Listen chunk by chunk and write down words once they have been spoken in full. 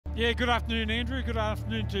Yeah, good afternoon, Andrew. Good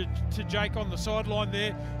afternoon to Jake on the sideline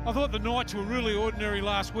there. I thought the Knights were really ordinary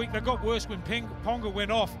last week. They got worse when Ponga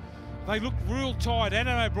went off. They looked real tired.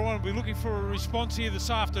 Anna O'Brien will be looking for a response here this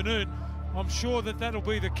afternoon. I'm sure that that'll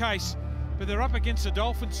be the case. But they're up against the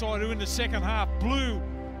Dolphins side who in the second half blew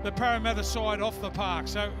the Parramatta side off the park.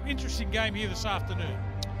 So interesting game here this afternoon.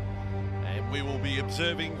 And we will be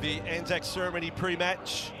observing the Anzac ceremony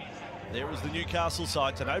pre-match. There is the Newcastle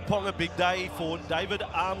side. So no Ponga, big day for David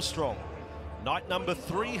Armstrong. Night number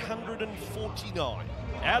 349.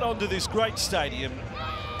 Out onto this great stadium.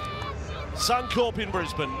 Suncorp in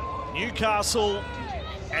Brisbane, Newcastle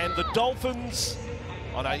and the Dolphins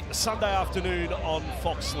on a Sunday afternoon on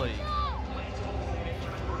Fox League.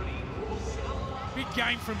 Big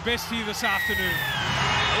game from Best here this afternoon.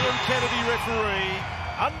 Ian Kennedy referee.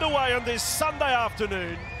 Underway on this Sunday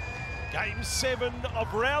afternoon. Game 7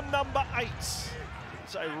 of round number 8.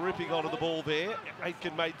 So ripping onto the ball there.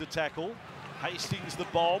 Aitken made the tackle. Hastings the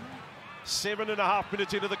bomb. 7.5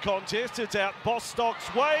 minutes into the contest. It's out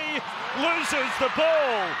Bostock's way. Loses the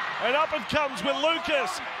ball. And up it comes with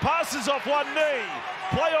Lucas. Passes off one knee.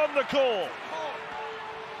 Play on the call.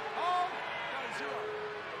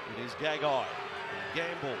 It is Gagai.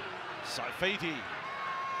 Gamble. Saifiti.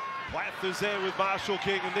 Plath is there with Marshall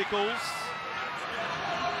King and Nichols.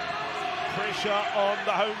 Pressure on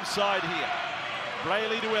the home side here.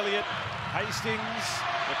 Brayley to Elliott. Hastings.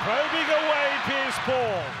 The probing away. Pierce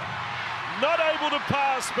Paul. Not able to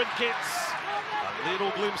pass, but gets a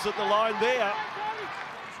little glimpse at the line there.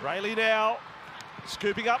 Brayley now.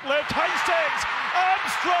 Scooping up left. Hastings.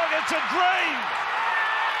 Armstrong. It's a dream.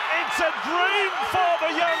 It's a dream for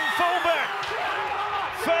the young fullback.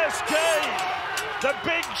 First game. The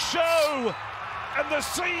big show. And the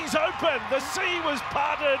sea's open. The sea was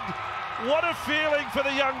parted. What a feeling for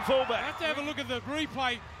the young fullback. I have to have a look at the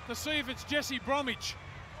replay to see if it's Jesse Bromwich.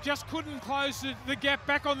 Just couldn't close the gap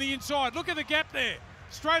back on the inside. Look at the gap there.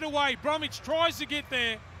 Straight away, Bromwich tries to get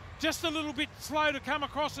there. Just a little bit slow to come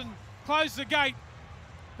across and close the gate.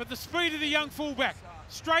 But the speed of the young fullback.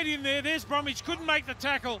 Straight in there. There's Bromwich. Couldn't make the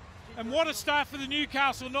tackle. And what a start for the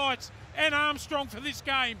Newcastle Knights. And Armstrong for this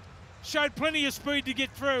game. Showed plenty of speed to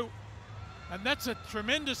get through. And that's a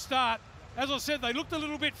tremendous start. As I said, they looked a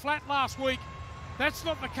little bit flat last week. That's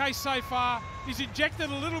not the case so far. He's injected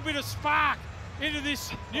a little bit of spark into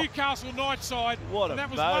this Newcastle Knights side. What a and that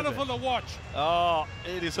was moment. wonderful to watch. Oh,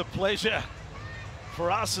 it is a pleasure for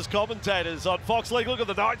us as commentators on Fox League. Look at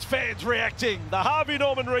the Knights fans reacting. The Harvey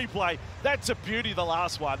Norman replay. That's a beauty, the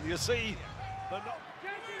last one. You see, they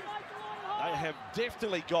have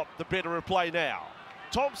definitely got the better of play now.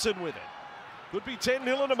 Thompson with it. Could be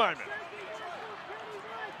 10-0 in a moment.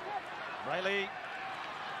 Rayleigh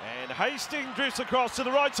and Hastings drifts across to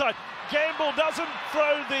the right side. Gamble doesn't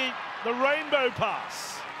throw the rainbow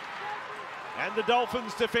pass. And the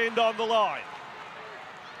Dolphins defend on the line.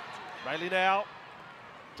 Rayleigh now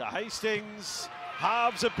to Hastings.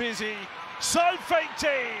 Halves are busy.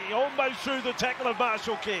 Saifiti almost through the tackle of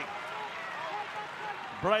Marshall King.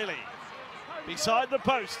 Brayley beside the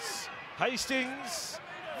posts. Hastings,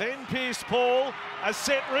 then Pierce Paul. A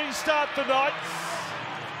set restart the Knights.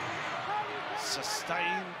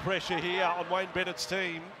 Sustained pressure here on Wayne Bennett's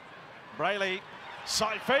team. Brayley,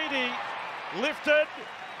 Saifiti, lifted,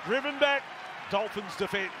 driven back. Dolphins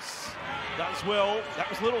defence does well. That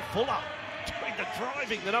was Little Fuller doing the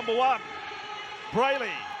driving, the number 1.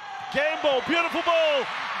 Brayley, Gamble, beautiful ball.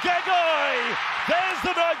 Gagai, there's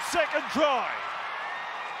the Knights' second try.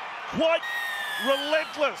 Quite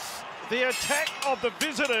relentless, the attack of the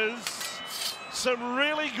visitors. Some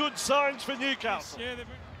really good signs for Newcastle. Yeah, they've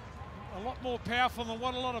been a lot more powerful than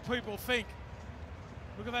what a lot of people think.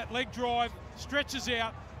 Look at that leg drive, stretches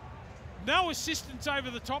out. No assistance over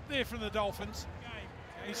the top there from the Dolphins.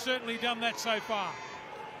 He's certainly done that so far.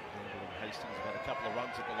 Hastings have had a couple of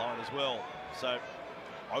runs at the line as well. So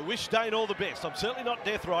I wish Dane all the best. I'm certainly not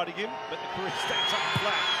death riding him, but the career stacks up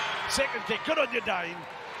flat. Second kick, good on you, Dane.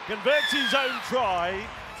 Converts his own try.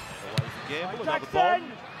 Away for Gamble, another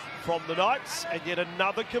bomb from the Knights, and yet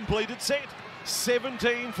another completed set.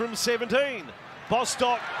 17 from 17.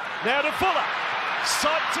 Bostock now to Fuller.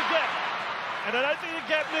 Sights a gap. And I don't think the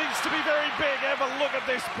gap needs to be very big. Have a look at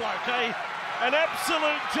this bloke, eh? An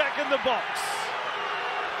absolute jack in the box.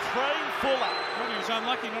 Trey Fuller. Well, he was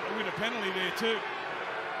unlucky not to win a penalty there too.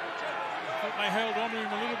 I thought they held on to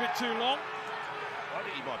him a little bit too long. I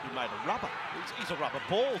think he might be made of rubber. He's a rubber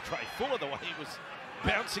ball, Trey Fuller, the way he was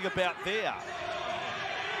bouncing about there.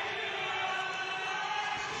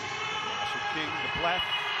 Marshall King, the Plath,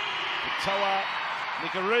 Toa,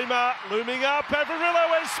 Nikarima looming up. Averillo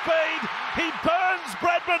has speed. He burns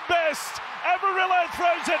Bradman Best. Amarillo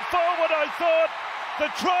throws it forward. I thought the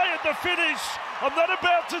try and the finish. I'm not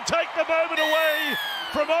about to take the moment away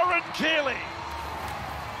from Oren Keeley.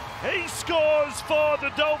 He scores for the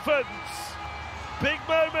Dolphins. Big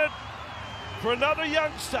moment for another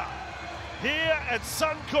youngster here at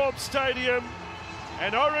Suncorp Stadium.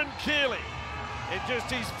 And Oren Keeley, in just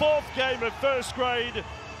his 4th game of first grade,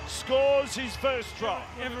 scores his first try.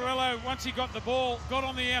 Amarillo, once he got the ball, got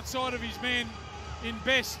on the outside of his man in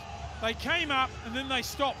Best. They came up and then they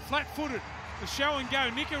stopped, flat-footed. The show and go.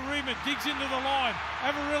 Nick Arima digs into the line.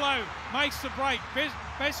 Amarillo makes the break.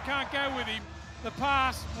 Best can't go with him. The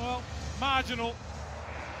pass, well, marginal.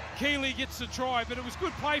 Keeley gets the try, but it was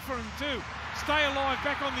good play for him too. Stay alive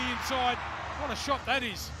back on the inside. What a shot that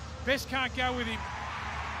is. Best can't go with him.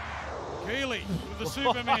 Keeley with the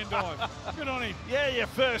Superman dive. Good on him. Yeah, your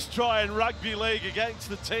first try in rugby league against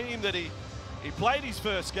the team that he played his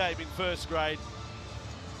first game in first grade.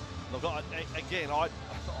 Look, again, I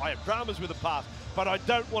have dramas with the pass, but I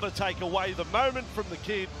don't want to take away the moment from the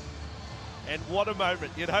kid. And what a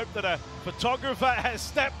moment. You'd hope that a photographer has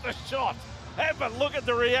snapped the shot. Have a look at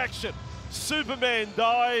the reaction. Superman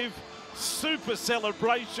dive, super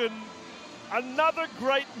celebration. Another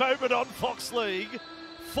great moment on Fox League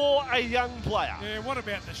for a young player. Yeah, what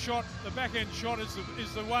about the shot? The back-end shot is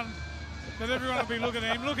the one that everyone will be looking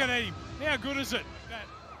at him. Look at him. How good is it?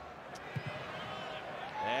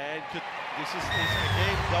 And this is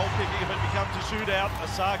again, goal kicking if it becomes a shootout.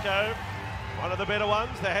 Asako, one of the better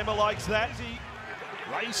ones. The hammer likes that.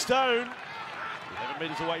 Ray Stone, 11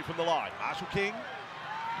 metres away from the line. Marshall King,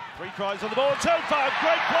 3 tries on the board so far.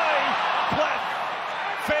 Great play. Platt,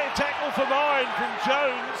 fair tackle for mine from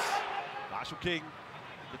Jones. Marshall King,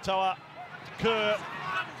 Katoa, Kerr,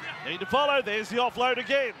 need to follow. There's the offload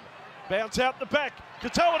again. Bounce out the back.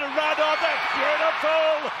 Katoa to run on that.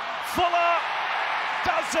 Beautiful. Fuller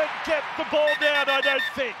doesn't get the ball down, I don't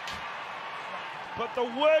think. But the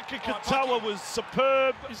work of Katoa was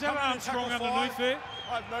superb. Is that Armstrong underneath there?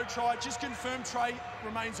 I have no try. Just confirmed Trey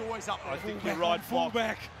remains always up there. I think you're right, Bob.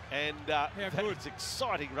 Fullback. And that's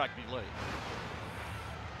exciting rugby league.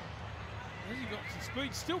 Has he got some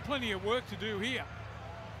speed? Still plenty of work to do here.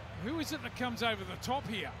 Who is it that comes over the top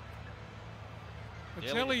here?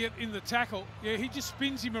 It's Elliott in the tackle. Yeah, he just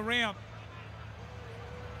spins him around.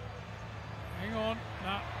 Hang on.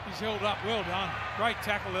 No, he's held up. Well done. Great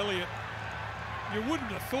tackle, Elliott. You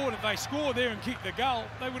wouldn't have thought if they scored there and kicked the goal,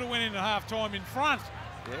 they would have went into half-time in front.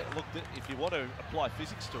 Yeah, look, if you want to apply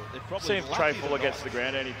physics to it, they're probably see if Trey Fuller gets to the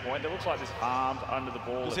ground at any point. It looks like this armed under the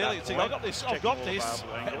ball. Elliott saying, I've got this.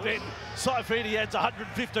 And then Saifidi adds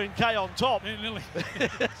 115k on top.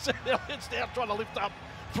 So Elliott's now trying to lift up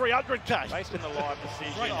 300k. Based on the live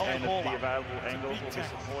decision and the available angles, we'll be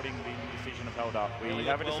supporting the decision of held up. We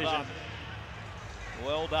have a decision.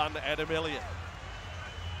 Well done, Adam Elliott.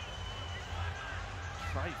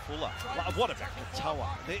 Trey Fuller. What about Katoa?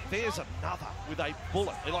 There's another with a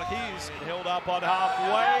bullet. Like he is held up on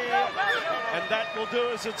halfway. And that will do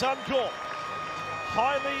us. It's uncalled.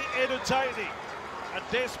 Highly entertaining. A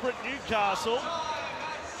desperate Newcastle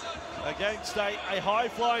against a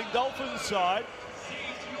high-flying Dolphins side.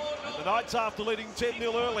 And the Knights, after leading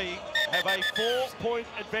 10-0 early, have a 4-point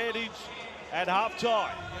advantage at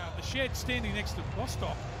half-time. Yeah, the shed standing next to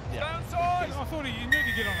Bostock. Yeah. I thought he needed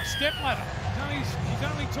to get on a step ladder.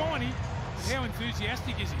 He's only tiny. But how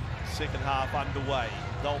enthusiastic is he? Second half underway.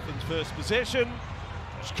 Dolphins first possession.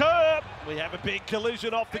 Kerr. We have a big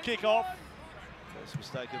collision off the kickoff. First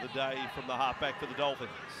mistake of the day from the halfback for the Dolphins.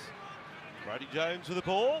 Brodie Jones with the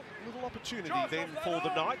ball. A little opportunity then for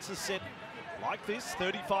the Knights to set like this,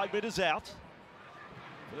 35 metres out.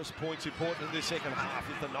 First point's important in this second half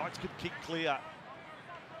if the Knights could kick clear.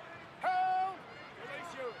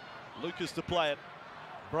 Lucas to play it.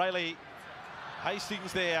 Brayley,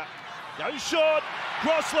 Hastings there. Goes short.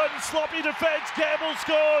 Crossland, sloppy defence. Gamble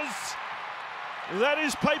scores. That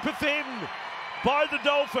is paper thin by the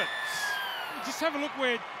Dolphins. Just have a look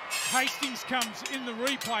where Hastings comes in the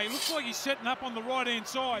replay. Looks like he's setting up on the right-hand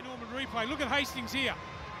side. Norman replay. Look at Hastings here.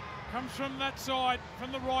 Comes from that side,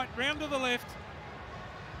 from the right, round to the left.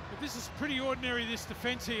 But this is pretty ordinary, this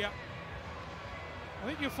defence here. I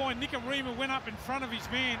think you'll find Nick Arima went up in front of his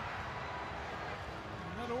man.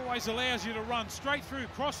 That always allows you to run straight through.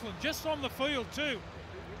 Crossland just on the field too.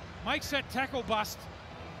 Makes that tackle bust.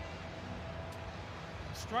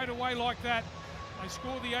 Straight away like that. They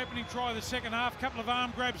score the opening try of the second half. Couple of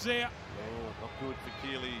arm grabs there. Oh, not good for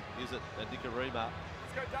Keeley, is it? Nick Arima.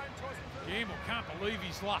 Gamble can't believe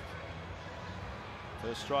his luck.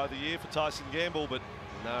 First try of the year for Tyson Gamble, but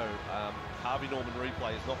no, Harvey Norman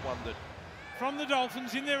replay is not one that... From the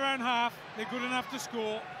Dolphins in their own half, they're good enough to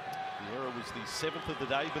score. The error was the 7th of the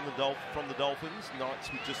day from the Dolphins.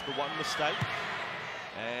 Knights with just the one mistake.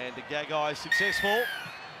 And the Gagai successful.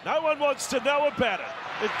 No one wants to know about it.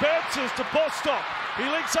 It bounces to Bostock. He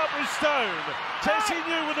links up with Stone. Tessie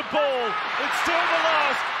New with the ball. It's still the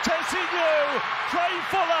last. Tessie New. Trey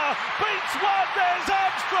Fuller beats one. There's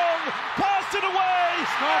Armstrong. Passed it away.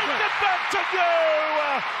 Take it back to New.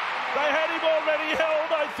 They had him already held,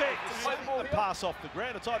 I think. The pass off the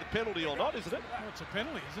ground. It's either penalty or not, isn't it? Well, it's a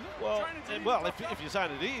penalty, isn't it? Well, if you're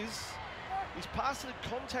saying it is, he's passed it,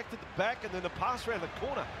 contacted the back, and then the pass around the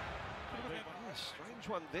corner. Strange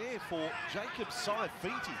one there for Jacob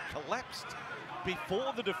Saifiti. Collapsed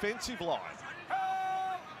before the defensive line.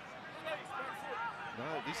 No,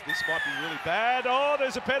 this might be really bad. Oh,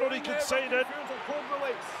 there's a penalty conceded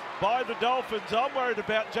by the Dolphins. I'm worried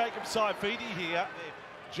about Jacob Saifiti here.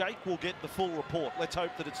 Jake will get the full report. Let's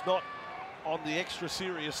hope that it's not on the extra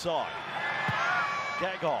serious side.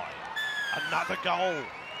 Gagai, another goal.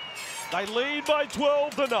 They lead by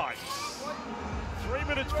 12, the Knights. 3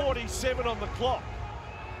 minutes 47 on the clock.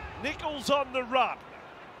 Nichols on the run.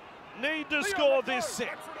 Need to score this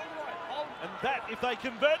set. And that, if they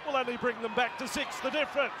convert, will only bring them back to 6, the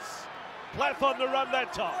difference. Plath on the run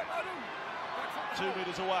that time. 2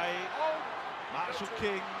 metres away. Marshall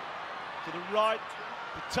King to the right.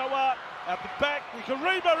 Patoa at the back.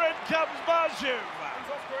 Nikarima, in comes Marju.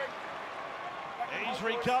 He's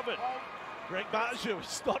recovered. Greg Marju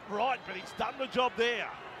is not right, but he's done the job there.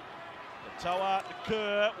 Patoa to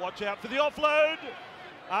Kerr. Watch out for the offload.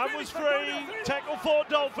 Arm was free. Tackle for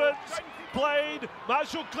Dolphins. Played.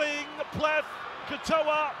 Marshall King. Plath.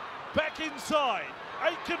 Katoa. Back inside.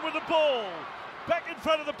 Aitken with the ball. Back in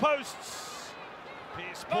front of the posts.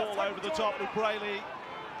 Pierce Paul over the top with Brayley.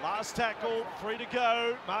 Last tackle, 3 to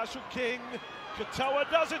go. Marshall King. Katoa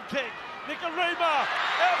doesn't kick. Nikarima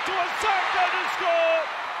out to Osaka to score.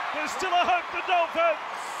 There's still a hope for Dolphins.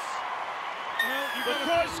 Well, the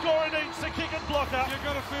try scorer needs to kick and blocker. You've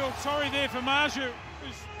got to feel sorry there for Marju.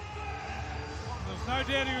 There's no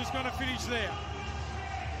doubt he was going to finish there.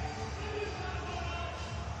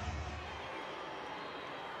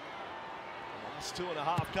 Last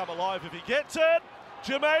 2.5 come alive if he gets it.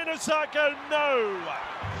 Jermaine Osako, no.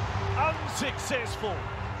 Unsuccessful.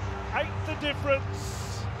 8 the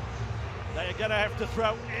difference. They are going to have to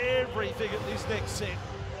throw everything at this next set,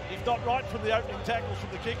 if not right from the opening tackles from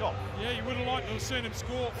the kickoff. Yeah, you would have liked to have seen him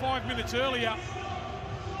score 5 minutes earlier.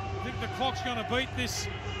 I think the clock's going to beat this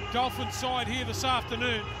Dolphins side here this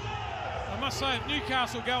afternoon. I must say, if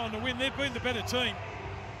Newcastle go on to win, they've been the better team.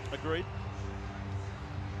 Agreed.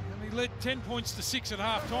 And he led 10 points to 6 at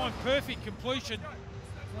half-time. Perfect completion.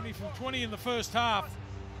 20 from 20 in the first half.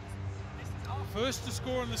 First to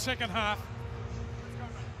score in the second half.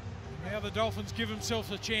 Now the Dolphins give themselves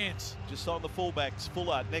a chance. Just on the fullbacks,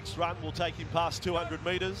 Fuller, next run will take him past 200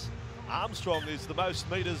 metres. Armstrong is the most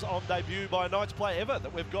metres on debut by a Knights player ever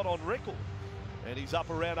that we've got on record. And he's up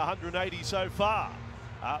around 180 so far.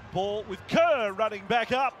 Ball with Kerr running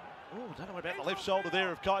back up. Oh, don't know about the left shoulder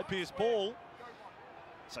there of Kai Pearce-Paul.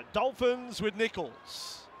 So Dolphins with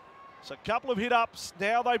Nichols. So a couple of hit-ups.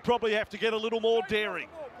 Now they probably have to get a little more daring.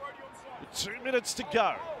 With 2 minutes to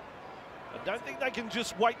go. I don't think they can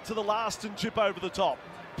just wait to the last and chip over the top.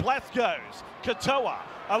 Plath goes. Katoa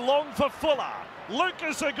along for Fuller.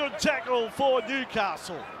 Lucas, a good tackle for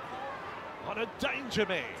Newcastle. On a danger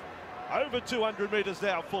man. Over 200 metres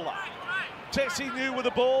now, Fuller. Tessie New with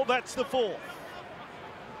the ball. That's the 4th.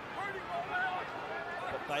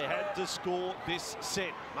 But they had to score this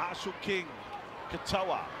set. Marshall King.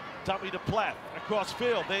 Katoa. Dummy to Plath, across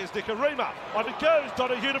field, there's Nikarima, on it goes,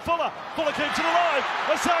 Donahue to Fuller, Fuller keeps it alive,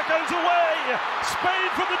 Osako's away, speed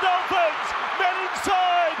from the Dolphins, men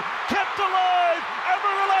inside, kept alive,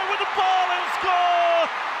 Amarillo with the ball and score,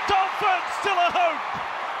 Dolphins still a hope,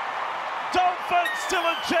 Dolphins still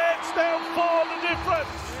a chance now for the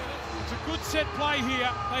difference. It's a good set play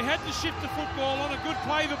here, they had to shift the football on a good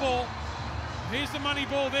play the ball, here's the money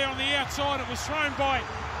ball there on the outside, it was thrown by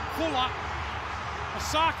Fuller.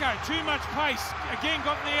 Osako, too much pace. Again,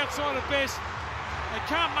 got on the outside of best. They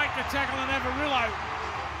can't make the tackle on Amarillo.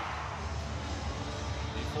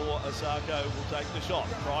 Before Osako will take the shot.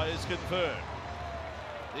 Try is confirmed.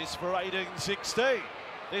 This for 18-16.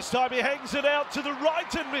 This time he hangs it out to the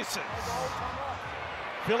right and misses.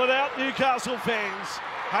 Fill it out, Newcastle fans.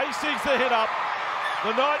 Hastings the hit up.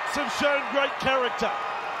 The Knights have shown great character.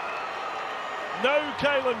 No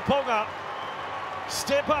Kalen Ponga.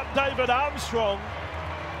 Step up David Armstrong.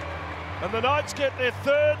 And the Knights get their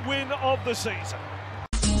 3rd win of the season.